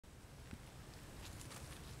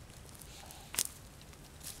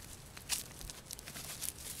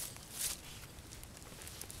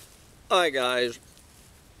Hi guys,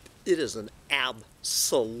 it is an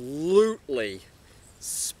absolutely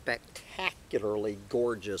spectacularly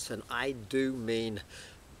gorgeous, and I do mean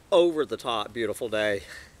over the top beautiful day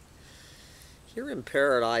here in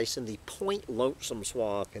paradise in the Point Lonesome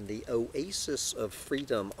Swamp in the oasis of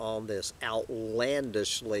freedom on this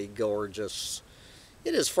outlandishly gorgeous,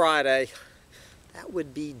 it is Friday, that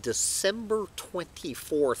would be December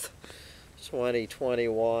 24th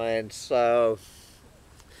 2021. So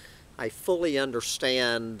I fully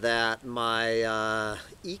understand that my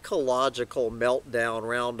Ecological Meltdown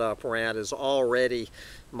Roundup rant is already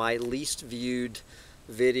my least viewed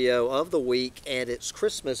video of the week, and it's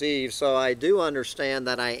Christmas Eve, so I do understand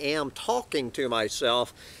that I am talking to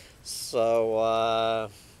myself. So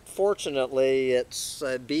fortunately, it's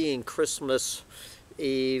being Christmas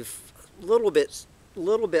Eve, a little bit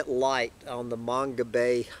light on the Manga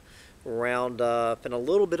Bay Roundup and a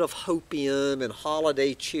little bit of hopium and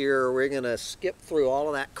holiday cheer. We're going to skip through all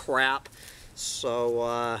of that crap. So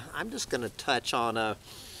I'm just going to touch on a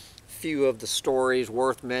few of the stories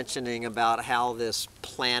worth mentioning about how this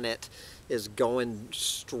planet is going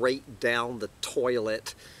straight down the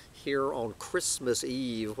toilet here on Christmas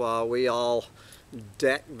Eve while we all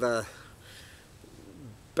deck the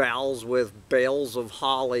boughs with bales of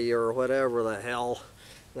holly or whatever the hell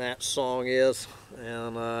that song is.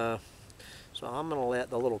 And so I'm going to let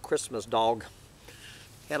the little Christmas dog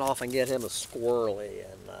head off and get him a squirrely,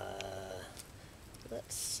 and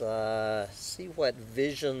let's see what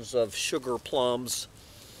visions of sugar plums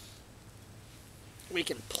we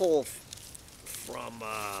can pull from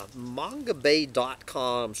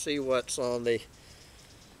mangabay.com, see what's on the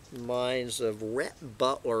minds of Rhett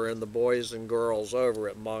Butler and the boys and girls over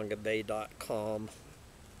at mangabay.com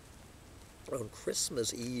on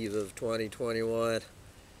Christmas Eve of 2021.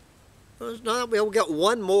 We'll get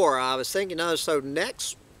one more. I was thinking, so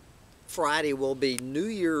next Friday will be New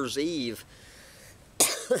Year's Eve,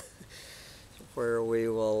 where we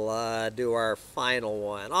will do our final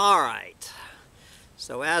one. All right.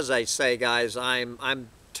 So as I say, guys, I'm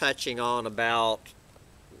touching on about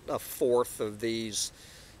a fourth of these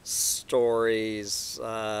stories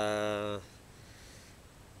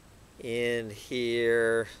in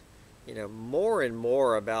here. You know, more and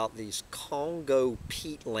more about these Congo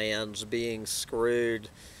peatlands being screwed.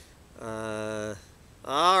 All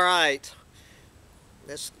right,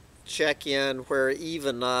 let's check in where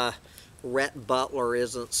even Rhett Butler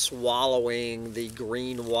isn't swallowing the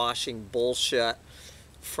greenwashing bullshit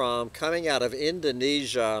from coming out of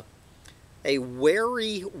Indonesia. A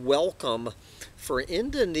wary welcome for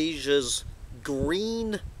Indonesia's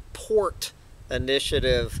Green Port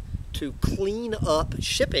Initiative to clean up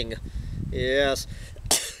shipping. Yes,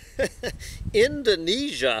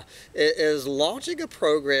 Indonesia is launching a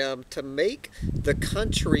program to make the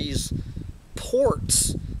country's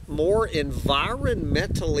ports more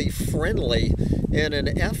environmentally friendly in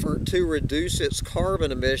an effort to reduce its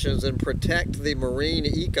carbon emissions and protect the marine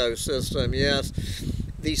ecosystem. Yes,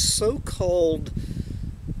 the so-called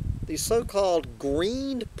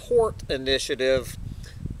Green Port Initiative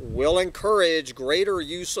will encourage greater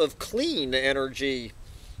use of clean energy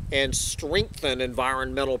and strengthen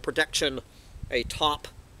environmental protection, a top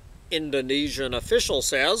Indonesian official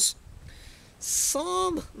says.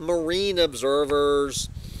 Some marine observers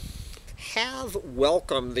have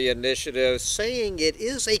welcomed the initiative, saying it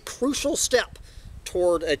is a crucial step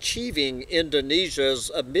toward achieving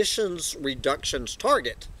Indonesia's emissions reductions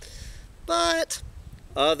target. But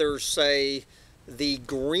others say the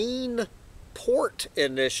Green Port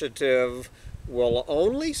Initiative will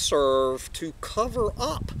only serve to cover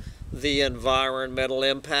up the environmental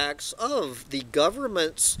impacts of the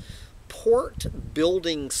government's port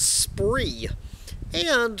building spree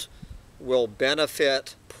and will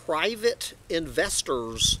benefit private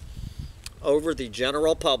investors over the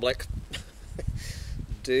general public.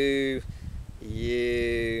 Do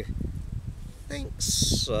you think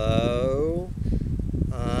so?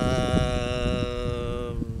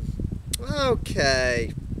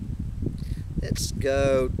 Okay, let's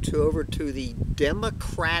go over to the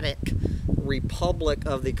Democratic Republic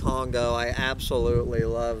of the Congo. I absolutely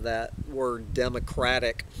love that word,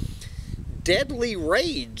 democratic. Deadly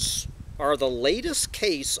raids are the latest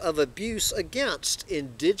case of abuse against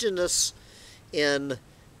indigenous in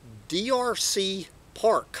DRC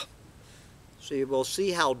Park. So you will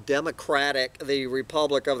see how democratic the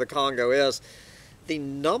Republic of the Congo is. The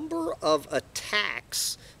number of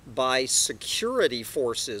attacks by security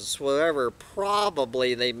forces, whatever,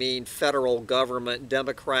 probably they mean federal government,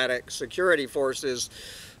 democratic security forces,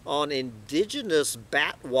 on indigenous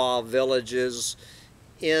Batwa villages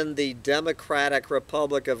in the Democratic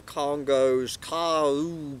Republic of Congo's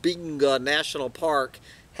Kaubinga National Park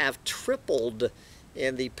have tripled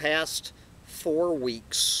in the past 4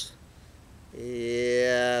 weeks.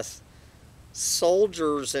 Yes.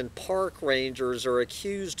 Soldiers and park rangers are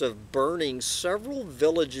accused of burning several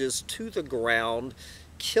villages to the ground,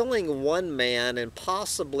 killing one man and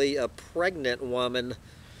possibly a pregnant woman.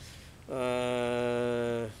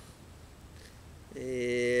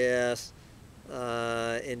 Yes.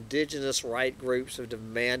 Indigenous rights groups have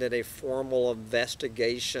demanded a formal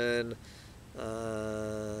investigation.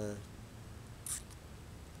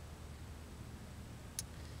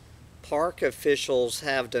 Park officials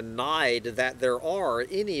have denied that there are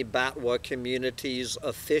any Batwa communities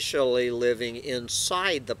officially living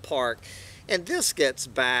inside the park. And this gets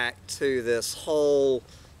back to this whole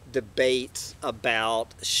debate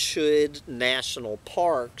about should national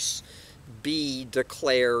parks be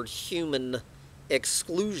declared human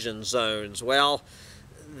exclusion zones. Well,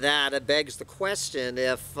 that begs the question,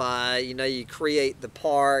 if you create the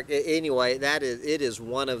park anyway, it is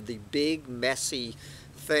one of the big messy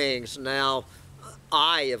things. Now,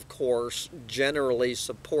 I, of course, generally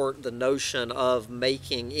support the notion of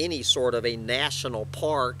making any sort of a national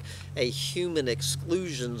park a human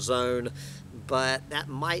exclusion zone, but that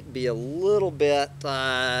might be a little bit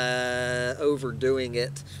overdoing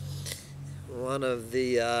it. One of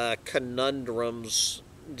the conundrums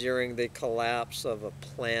during the collapse of a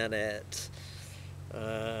planet.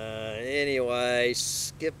 Anyway,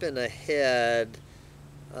 skipping ahead,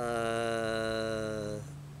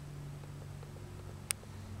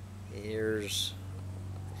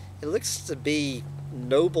 it looks to be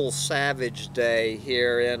Noble Savage Day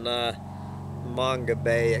here in Manga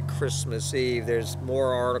Bay at Christmas Eve. There's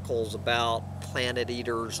more articles about planet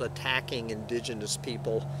eaters attacking indigenous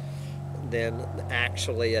people than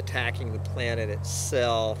actually attacking the planet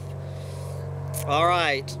itself. All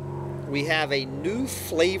right, we have a new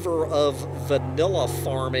flavor of vanilla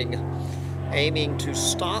farming aiming to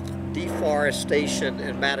stop deforestation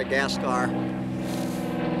in Madagascar.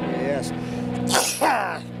 Yes.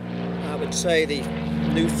 I would say the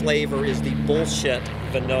new flavor is the bullshit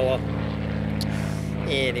vanilla.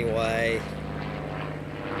 Anyway.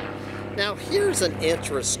 Now here's an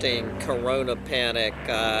interesting Corona Panic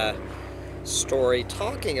story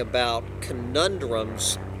talking about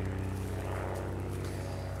conundrums.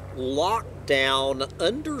 Lockdown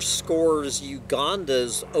underscores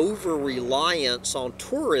Uganda's over-reliance on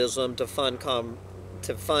tourism to fund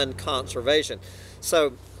conservation.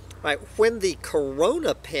 So, right, when the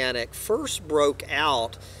Corona Panic first broke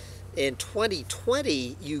out in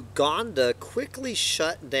 2020, Uganda quickly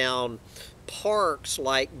shut down parks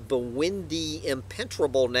like Bwindi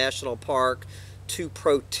Impenetrable National Park to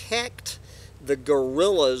protect the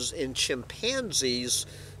gorillas and chimpanzees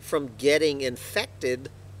from getting infected,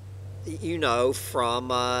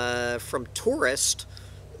 from tourists,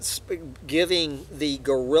 giving the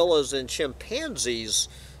gorillas and chimpanzees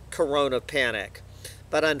Corona Panic.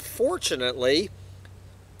 But unfortunately,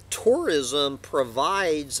 tourism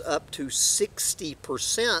provides up to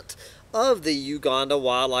 60% of the Uganda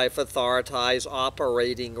Wildlife Authority's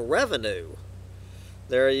operating revenue.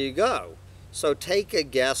 There you go. So take a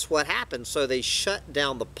guess what happened. So they shut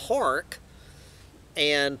down the park,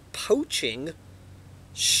 and poaching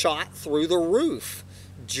shot through the roof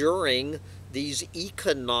during these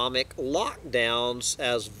economic lockdowns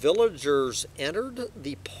as villagers entered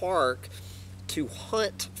the park to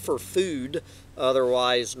hunt for food,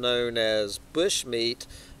 otherwise known as bushmeat,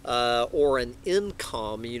 or an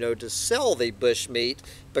income, to sell the bushmeat,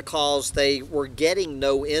 because they were getting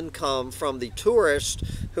no income from the tourists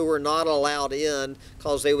who were not allowed in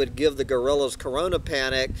because they would give the gorillas Corona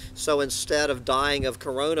Panic. So instead of dying of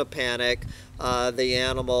Corona Panic, the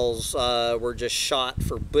animals were just shot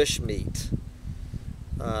for bushmeat.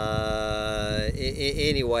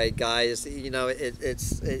 Anyway, guys,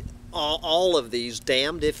 all of these,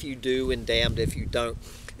 damned if you do and damned if you don't.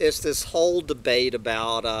 It's this whole debate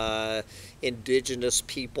about indigenous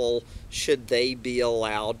people, should they be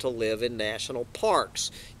allowed to live in national parks?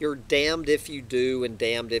 You're damned if you do and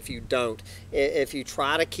damned if you don't. If you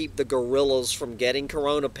try to keep the gorillas from getting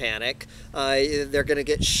Corona Panic, they're going to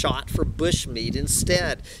get shot for bushmeat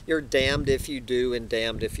instead. You're damned if you do and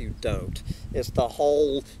damned if you don't. It's the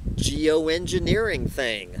whole geoengineering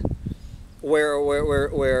thing.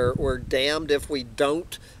 We're damned if we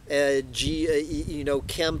don't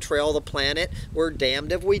chemtrail the planet. We're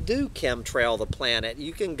damned if we do chemtrail the planet.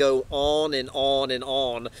 You can go on and on and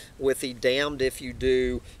on with the damned if you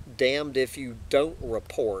do, damned if you don't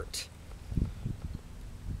report.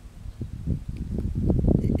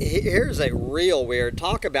 Here's a real weird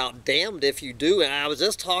talk about damned if you do, and I was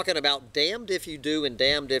just talking about damned if you do and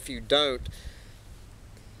damned if you don't.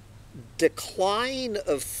 Decline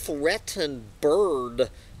of threatened bird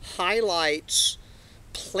highlights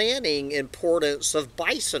planning importance of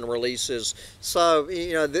bison releases. So,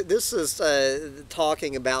 you know, this is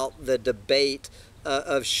talking about the debate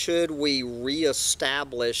of should we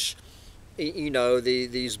reestablish, you know,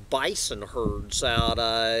 these bison herds out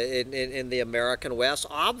in the American West.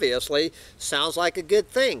 Obviously, sounds like a good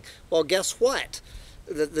thing. Well, guess what?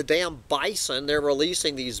 The damn bison, they're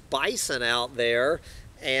releasing these bison out there,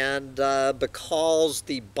 and because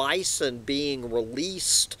the bison being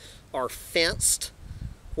released are fenced,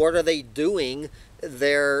 what are they doing?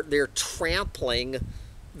 They're trampling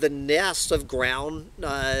the nest of ground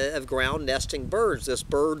nesting birds. This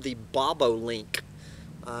bird, the bobolink.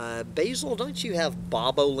 Basil, don't you have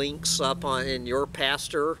bobolinks up in your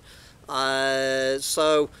pasture?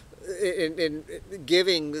 So, in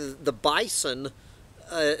giving the bison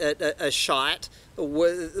a shot,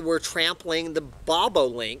 we're trampling the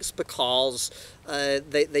bobolinks because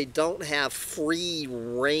they don't have free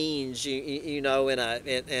range, you know, in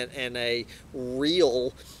a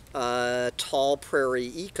real tall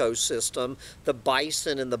prairie ecosystem. The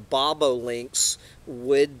bison and the bobolinks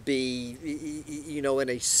would be, you know, in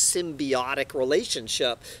a symbiotic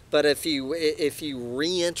relationship. But if you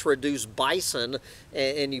reintroduce bison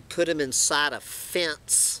and you put them inside a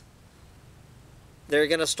fence, they're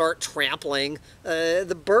going to start trampling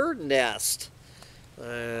the bird nest.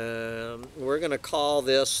 We're going to call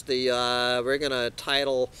this we're going to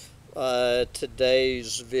title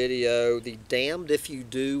today's video the Damned If You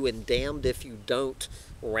Do and Damned If You Don't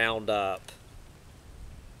Roundup.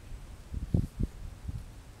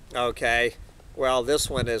 Okay, well, this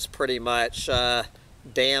one is pretty much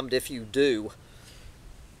damned if you do.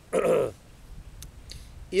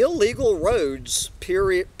 Illegal roads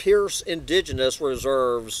pierce indigenous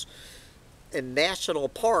reserves and national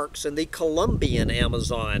parks in the Colombian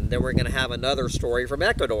Amazon. Then we're going to have another story from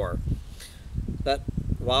Ecuador. But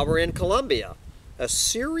while we're in Colombia, a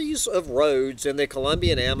series of roads in the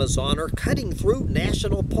Colombian Amazon are cutting through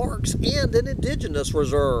national parks and an indigenous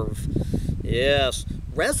reserve. Yes,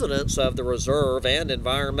 residents of the reserve and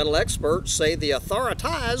environmental experts say the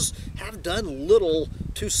authorities have done little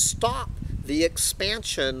to stop the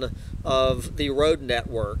expansion of the road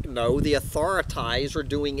network. No, the authorities are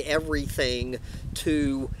doing everything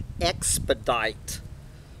to expedite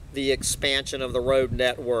the expansion of the road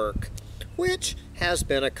network, which has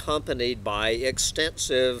been accompanied by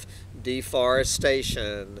extensive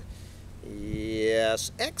deforestation.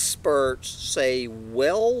 Yes, experts say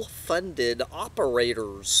well-funded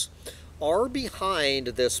operators are behind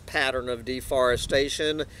this pattern of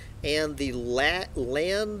deforestation and the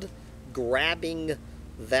land grabbing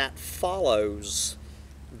that follows.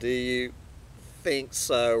 Do you think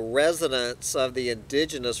so? Residents of the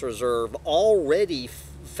indigenous reserve already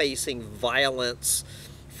facing violence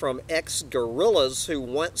from ex-guerrillas who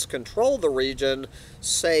once controlled the region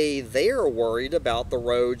say they're worried about the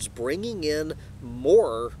roads bringing in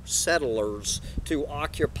more settlers to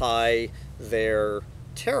occupy their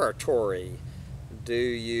territory. Do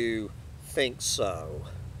you think so?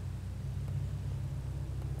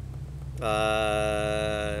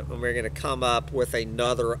 We're going to come up with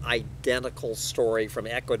another identical story from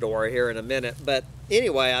Ecuador here in a minute. But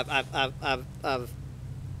anyway, I've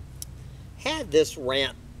had this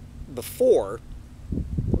rant before,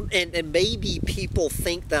 and maybe people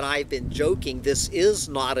think that I've been joking. This is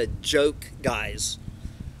not a joke, guys.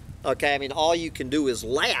 Okay, I mean, all you can do is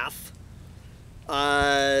laugh.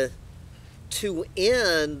 To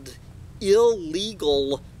end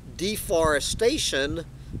illegal deforestation,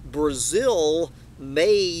 Brazil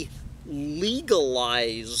may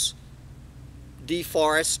legalize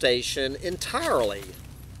deforestation entirely.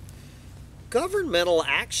 Governmental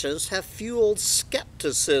actions have fueled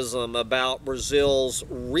skepticism about Brazil's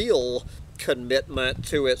real commitment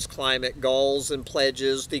to its climate goals and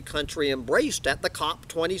pledges the country embraced at the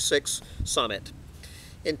COP26 summit.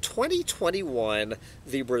 In 2021,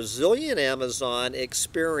 the Brazilian Amazon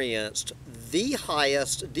experienced the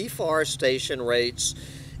highest deforestation rates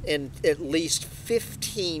in at least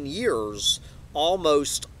 15 years,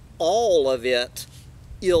 almost all of it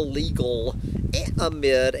illegal,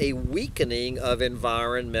 amid a weakening of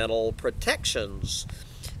environmental protections.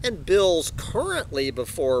 And bills currently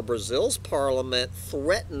before Brazil's parliament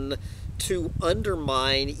threaten to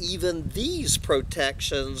undermine even these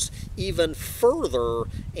protections even further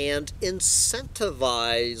and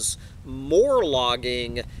incentivize more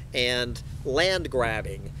logging and land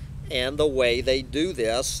grabbing. And the way they do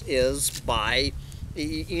this is by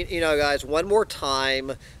You know, guys, one more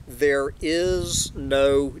time, there is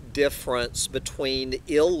no difference between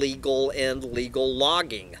illegal and legal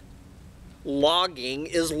logging. Logging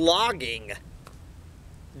is logging.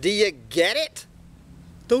 Do you get it?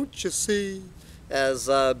 Don't you see? As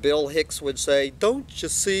Bill Hicks would say, don't you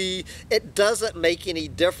see? It doesn't make any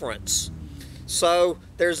difference. So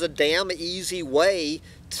there's a damn easy way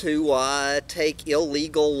to take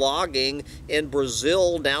illegal logging in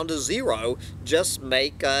Brazil down to zero. Just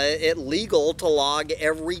make it legal to log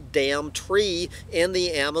every damn tree in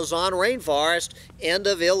the Amazon rainforest. End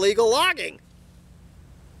of illegal logging.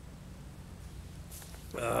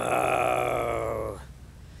 Oh.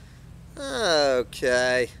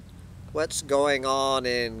 Okay. What's going on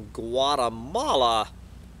in Guatemala?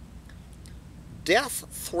 Death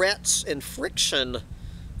threats and friction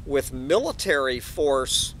with military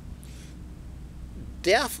force.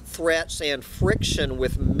 Death threats and friction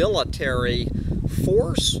with military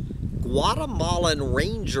force Guatemalan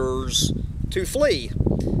rangers to flee.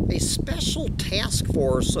 A special task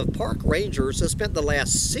force of park rangers has spent the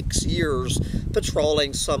last 6 years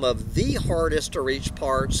patrolling some of the hardest to reach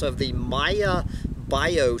parts of the Maya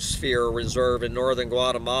Biosphere Reserve in northern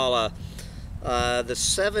Guatemala. The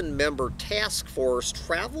 7-member task force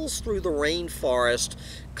travels through the rainforest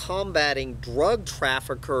combating drug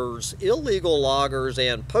traffickers, illegal loggers,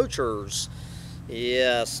 and poachers.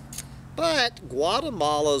 Yes, but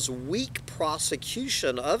Guatemala's weak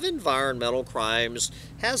prosecution of environmental crimes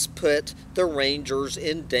has put the rangers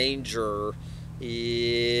in danger.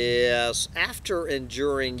 Yes, after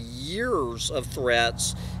enduring years of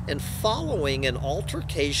threats and following an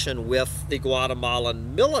altercation with the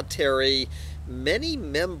Guatemalan military, many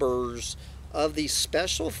members of the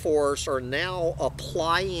special force are now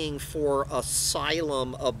applying for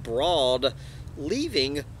asylum abroad,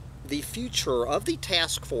 leaving the future of the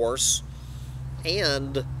task force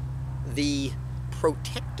and the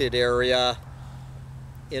protected area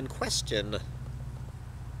in question.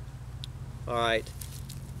 All right.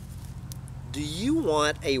 Do you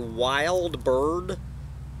want a wild bird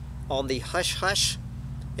on the hush hush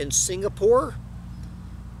in Singapore?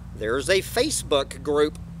 There's a Facebook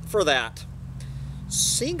group for that.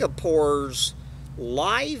 Singapore's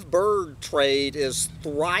live bird trade is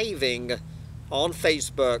thriving on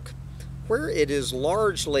Facebook, where it is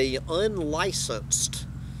largely unlicensed.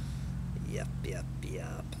 Yep.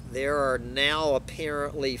 There are now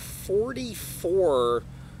apparently 44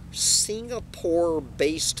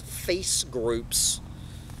 Singapore-based face groups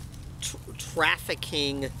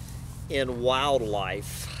trafficking in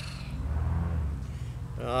wildlife.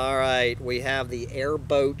 All right, we have the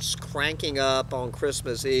airboats cranking up on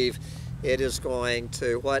Christmas Eve. It is going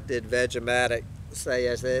to, what did Vegematic say?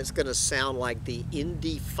 It's going to sound like the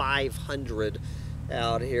Indy 500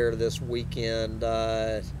 out here this weekend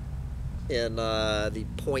in the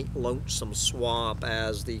Point Lonesome Swamp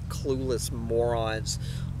as the clueless morons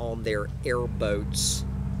on their airboats.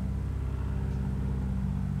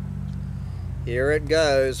 Here it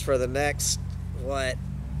goes for the next,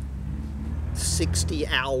 60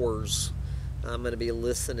 hours. I'm going to be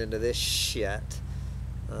listening to this shit.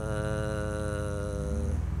 Alright,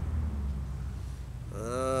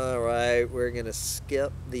 we're going to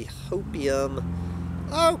skip the hopium.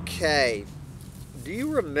 Okay. Do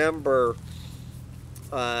you remember,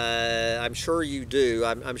 I'm sure you do,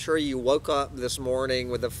 I'm sure you woke up this morning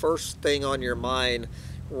with the first thing on your mind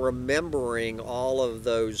remembering all of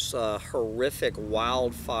those horrific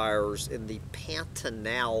wildfires in the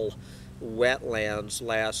Pantanal wetlands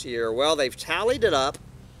last year. Well, they've tallied it up.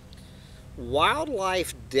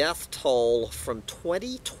 Wildlife death toll from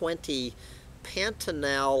 2020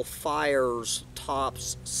 Pantanal fires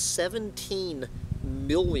tops 17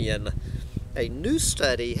 million. A new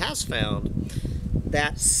study has found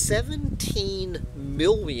that 17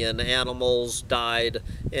 million animals died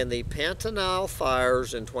in the Pantanal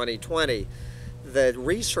fires in 2020. The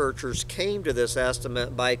researchers came to this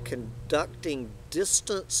estimate by conducting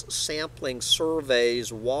distance sampling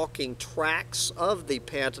surveys, walking tracks of the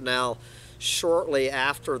Pantanal shortly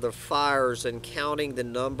after the fires, and counting the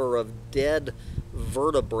number of dead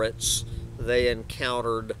vertebrates they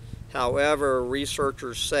encountered. However,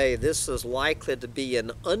 researchers say this is likely to be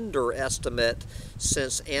an underestimate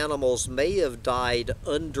since animals may have died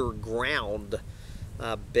underground.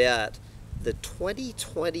 I bet. The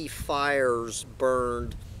 2020 fires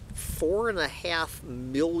burned 4.5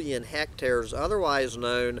 million hectares, otherwise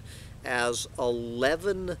known as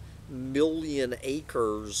 11 million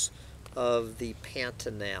acres of the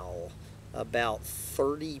Pantanal, about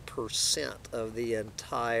 30% of the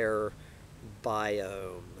entire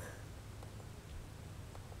biome.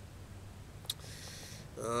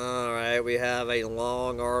 All right, we have a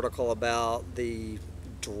long article about the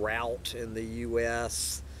drought in the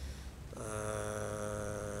U.S. All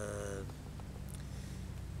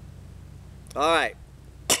right,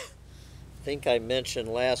 I think I mentioned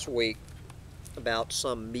last week about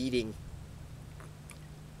some meeting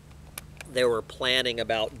they were planning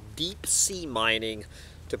about deep sea mining,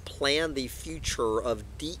 to plan the future of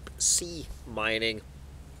deep sea mining.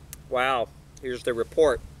 Wow, here's the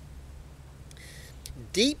report.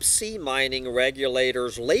 Deep sea mining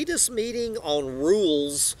regulators' latest meeting on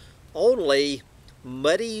rules only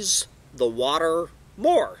muddies the water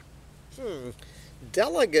more.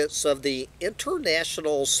 Delegates of the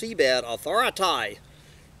International Seabed Authority,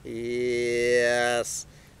 yes,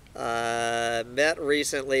 met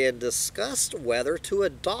recently and discussed whether to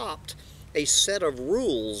adopt a set of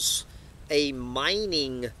rules, a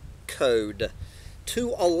mining code,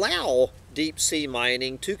 to allow deep sea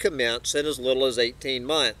mining to commence in as little as 18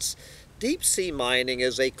 months. Deep sea mining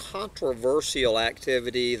is a controversial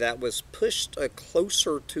activity that was pushed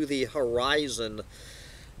closer to the horizon.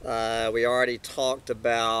 We already talked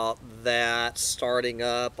about that starting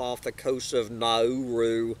up off the coast of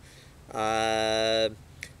Nauru.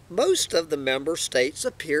 Most of the member states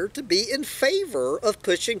appear to be in favor of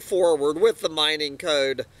pushing forward with the mining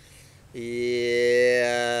code.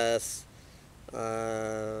 Yes.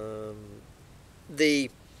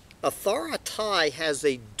 The authority has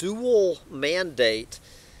a dual mandate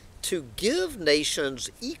to give nations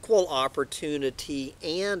equal opportunity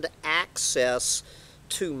and access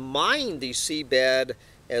to mine the seabed,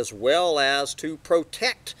 as well as to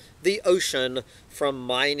protect the ocean from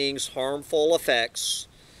mining's harmful effects.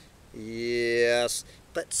 Yes,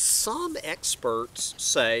 but some experts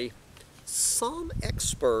say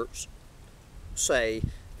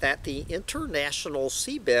that the International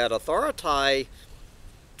Seabed Authority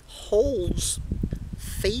holds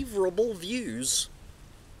favorable views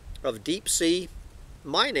of deep sea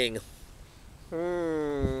mining.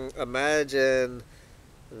 Imagine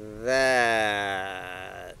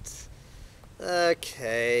that.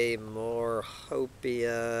 Okay, more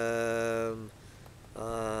hopium.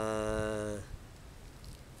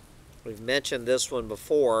 We've mentioned this one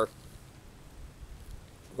before.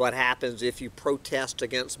 What happens if you protest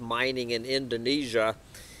against mining in Indonesia?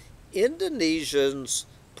 Indonesians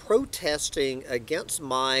protesting against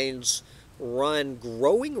mines run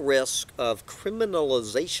growing risk of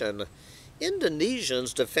criminalization.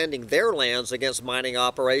 Indonesians defending their lands against mining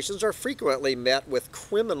operations are frequently met with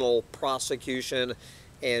criminal prosecution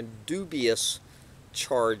and dubious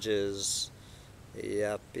charges.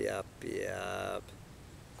 Yep.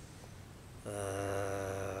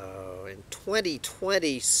 In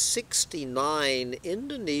 2020, 69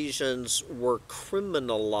 Indonesians were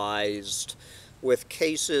criminalized with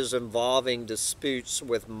cases involving disputes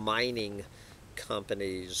with mining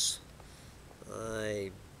companies.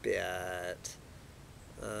 I bet.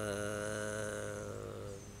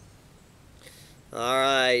 All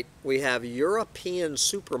right, we have European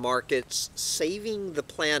supermarkets saving the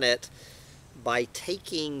planet by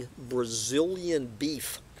taking Brazilian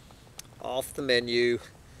beef off the menu.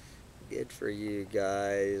 Good for you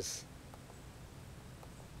guys.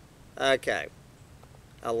 Okay.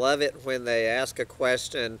 I love it when they ask a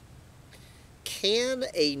question. Can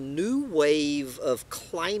a new wave of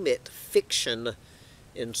climate fiction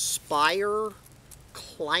inspire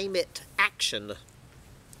climate action?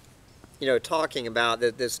 You know, talking about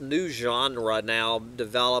that this new genre now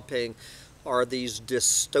developing are these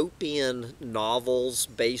dystopian novels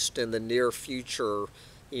based in the near future,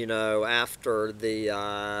 you know, after the,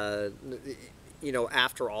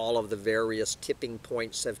 after all of the various tipping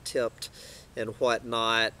points have tipped and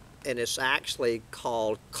whatnot. And it's actually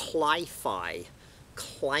called cli-fi,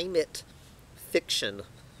 climate fiction.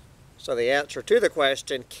 So the answer to the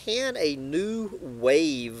question, can a new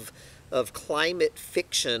wave of climate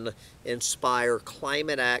fiction inspire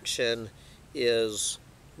climate action, is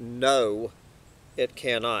no, it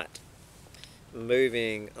cannot.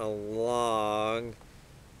 Moving along.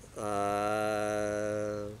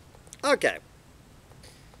 Okay.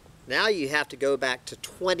 Now you have to go back to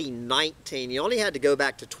 2019. You only had to go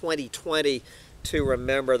back to 2020 to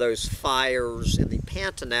remember those fires in the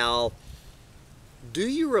Pantanal. Do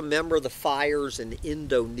you remember the fires in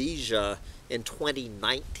Indonesia in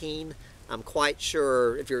 2019? I'm quite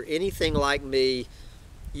sure if you're anything like me,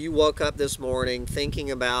 you woke up this morning thinking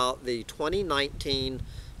about the 2019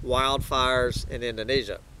 wildfires in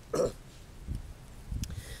Indonesia.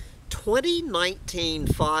 2019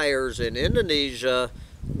 fires in Indonesia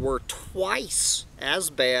were twice as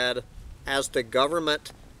bad as the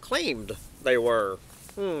government claimed they were.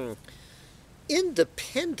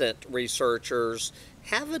 independent researchers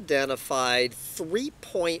have identified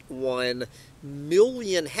 3.1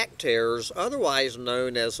 million hectares, otherwise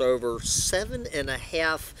known as over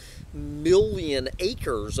 7.5 million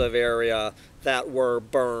acres of area that were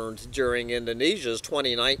burned during Indonesia's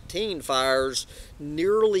 2019 fires,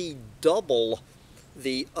 nearly double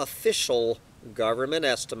the official government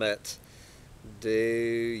estimate. Do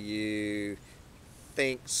you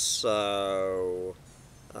think so?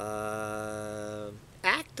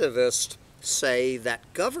 Activists say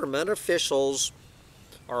that government officials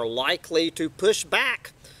are likely to push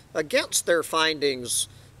back against their findings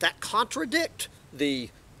that contradict the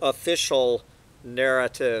official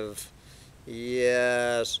narrative.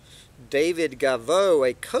 Yes, David Gavo,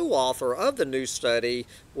 a co-author of the new study,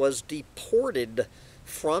 was deported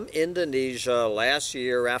from Indonesia last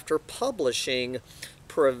year after publishing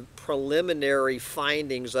preliminary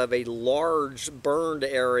findings of a large burned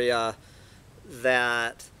area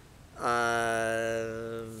that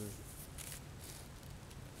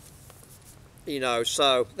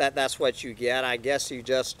so that's what you get. I guess you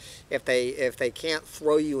just, if they can't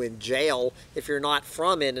throw you in jail if you're not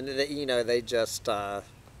from it, and they just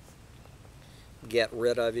get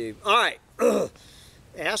rid of you. All right,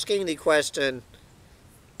 asking the question,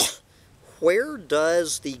 where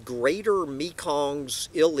does the greater Mekong's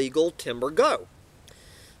illegal timber go?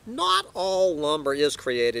 Not all lumber is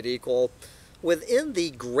created equal. Within the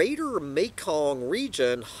greater Mekong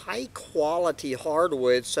region, high-quality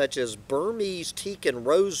hardwoods such as Burmese teak and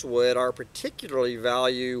rosewood are particularly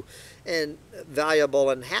valuable and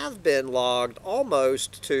have been logged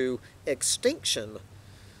almost to extinction.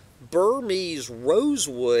 Burmese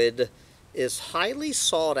rosewood is highly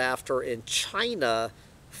sought after in China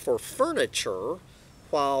for furniture,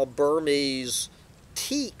 while Burmese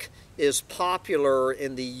teak is popular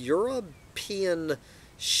in the European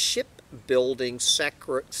shipbuilding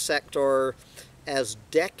sector as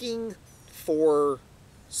decking for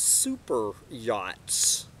super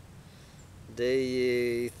yachts. Do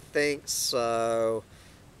you think so?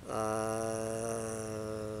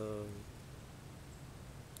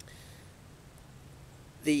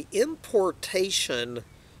 The importation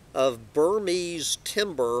of Burmese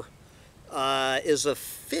timber is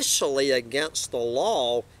officially against the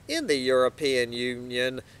law in the European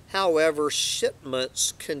Union. However,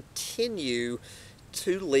 shipments continue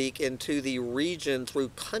to leak into the region through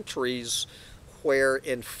countries where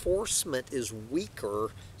enforcement is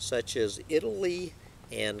weaker, such as Italy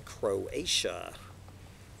and Croatia.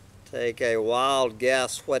 Take a wild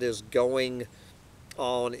guess what is going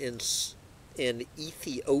on in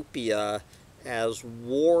Ethiopia as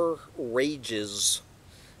war rages.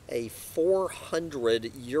 A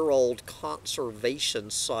 400-year-old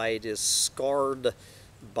conservation site is scarred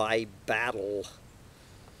by battle.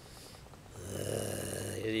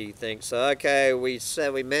 Do you think so? Okay, we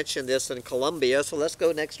mentioned this in Colombia, so let's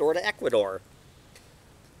go next door to Ecuador.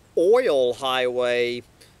 Oil highway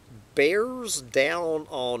bears down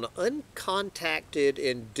on uncontacted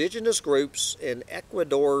indigenous groups in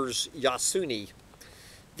Ecuador's Yasuni.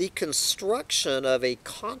 The construction of a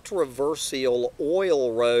controversial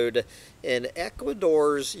oil road in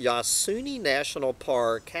Ecuador's Yasuni National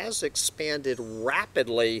Park has expanded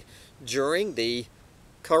rapidly during the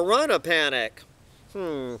Corona panic,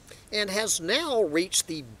 and has now reached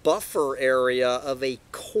the buffer area of a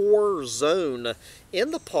core zone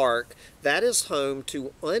in the park that is home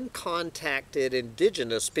to uncontacted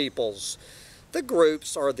indigenous peoples. The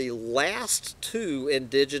groups are the last two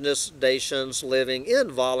indigenous nations living in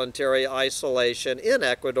voluntary isolation in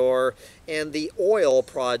Ecuador, and the oil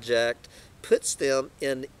project puts them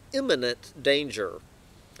in imminent danger.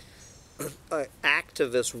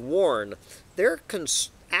 Activists warn.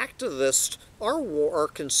 Activists are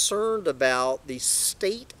concerned about the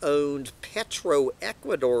state-owned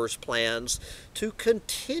Petro-Ecuador's plans to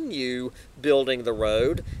continue building the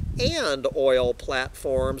road and oil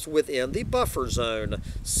platforms within the buffer zone,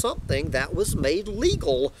 something that was made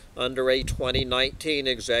legal under a 2019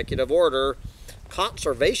 executive order.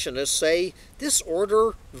 Conservationists say this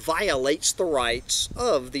order violates the rights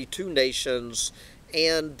of the two nations,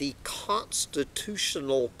 and the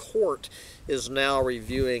Constitutional Court is now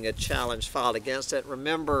reviewing a challenge filed against it.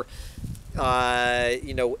 Remember,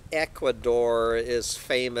 Ecuador is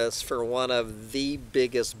famous for one of the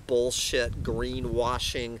biggest bullshit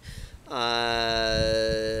greenwashing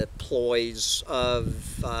ploys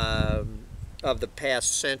of the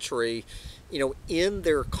past century. In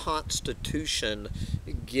their constitution,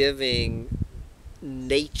 giving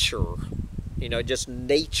nature, just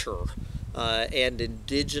nature, and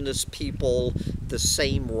indigenous people the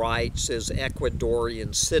same rights as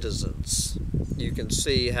Ecuadorian citizens. you can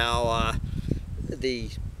see how the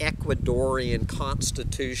Ecuadorian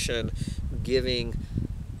Constitution giving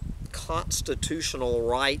constitutional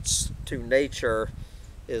rights to nature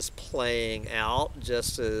is playing out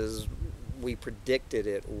just as we predicted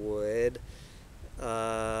it would.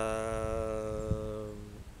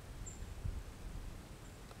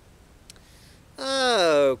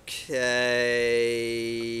 Okay,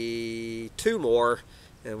 two more,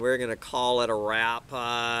 and we're going to call it a wrap.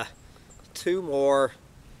 Two more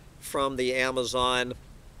from the Amazon.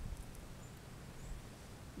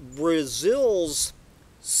 Brazil's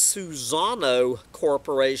Suzano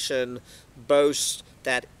Corporation boasts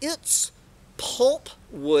that its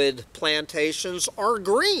pulpwood plantations are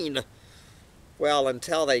green. Well,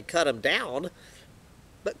 until they cut them down.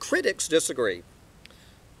 But critics disagree.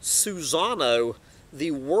 Suzano, the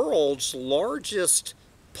world's largest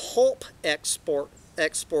pulp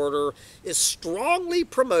exporter, is strongly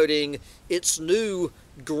promoting its new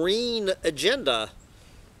green agenda.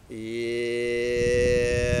 Yes,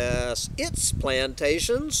 its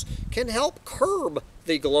plantations can help curb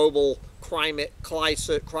the global climate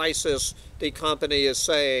crisis, the company is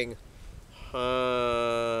saying.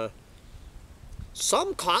 Some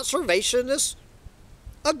conservationists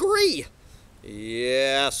agree.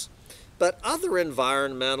 Yes, but other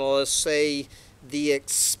environmentalists say the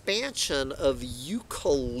expansion of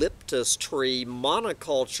eucalyptus tree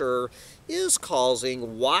monoculture is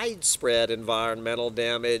causing widespread environmental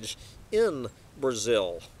damage in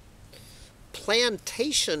Brazil.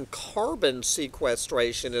 Plantation carbon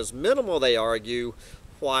sequestration is minimal, they argue,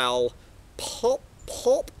 while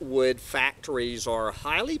pulpwood factories are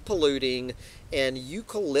highly polluting and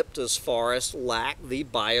eucalyptus forests lack the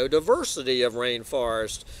biodiversity of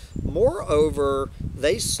rainforest. Moreover,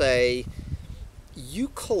 they say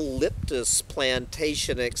eucalyptus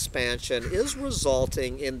plantation expansion is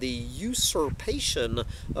resulting in the usurpation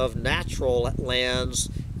of natural lands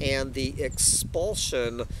and the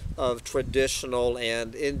expulsion of traditional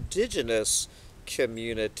and indigenous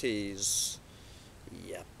communities.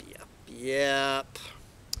 Yep.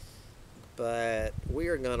 But we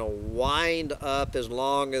are going to wind up as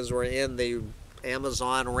long as we're in the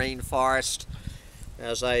Amazon rainforest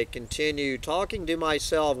as I continue talking to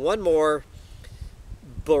myself. One more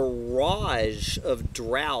barrage of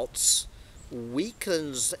droughts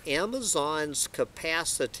weakens Amazon's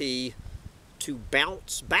capacity to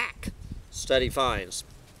bounce back, study finds.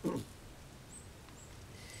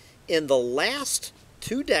 In the last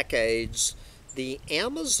 2 decades, the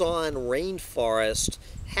Amazon rainforest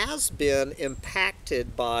has been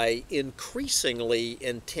impacted by increasingly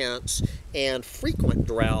intense and frequent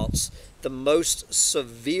droughts, the most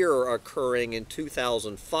severe occurring in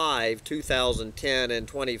 2005, 2010, and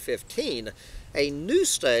 2015. A new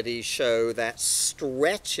study shows that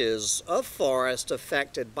stretches of forest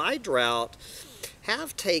affected by drought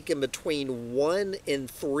have taken between 1 and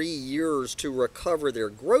 3 years to recover their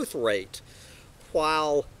growth rate,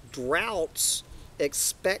 while droughts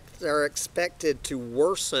are expected to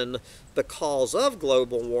worsen because of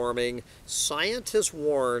global warming. Scientists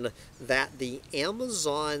warn that the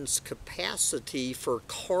Amazon's capacity for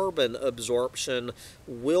carbon absorption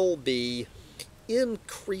will be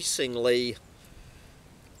increasingly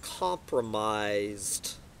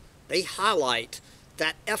compromised. They highlight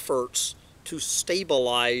that efforts to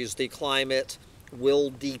stabilize the climate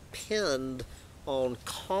will depend on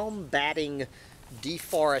combating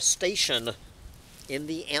deforestation in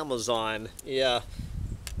the Amazon. Yeah,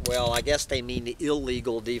 well, I guess they mean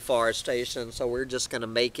illegal deforestation, so we're just going to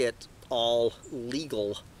make it all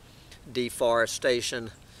legal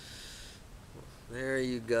deforestation. There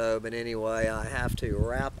you go. But anyway, I have to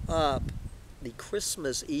wrap up the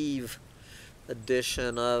Christmas Eve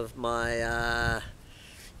edition of my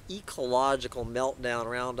Ecological Meltdown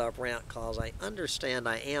Roundup rant, because I understand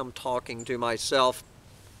I am talking to myself.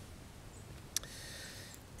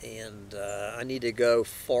 And I need to go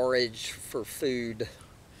forage for food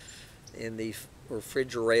in the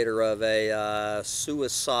refrigerator of a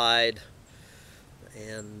suicide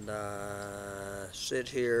and sit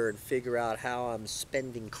here and figure out how I'm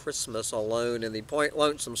spending Christmas alone in the Point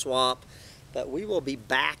Lonesome Swamp. But we will be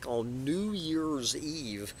back on New Year's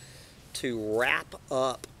Eve to wrap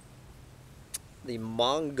up the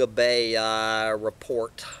Manga Bay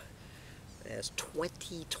report, as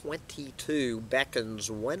 2022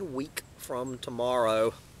 beckons 1 week from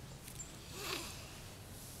tomorrow.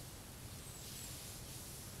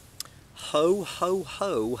 Ho, ho,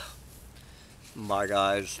 ho. Bye,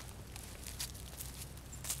 guys.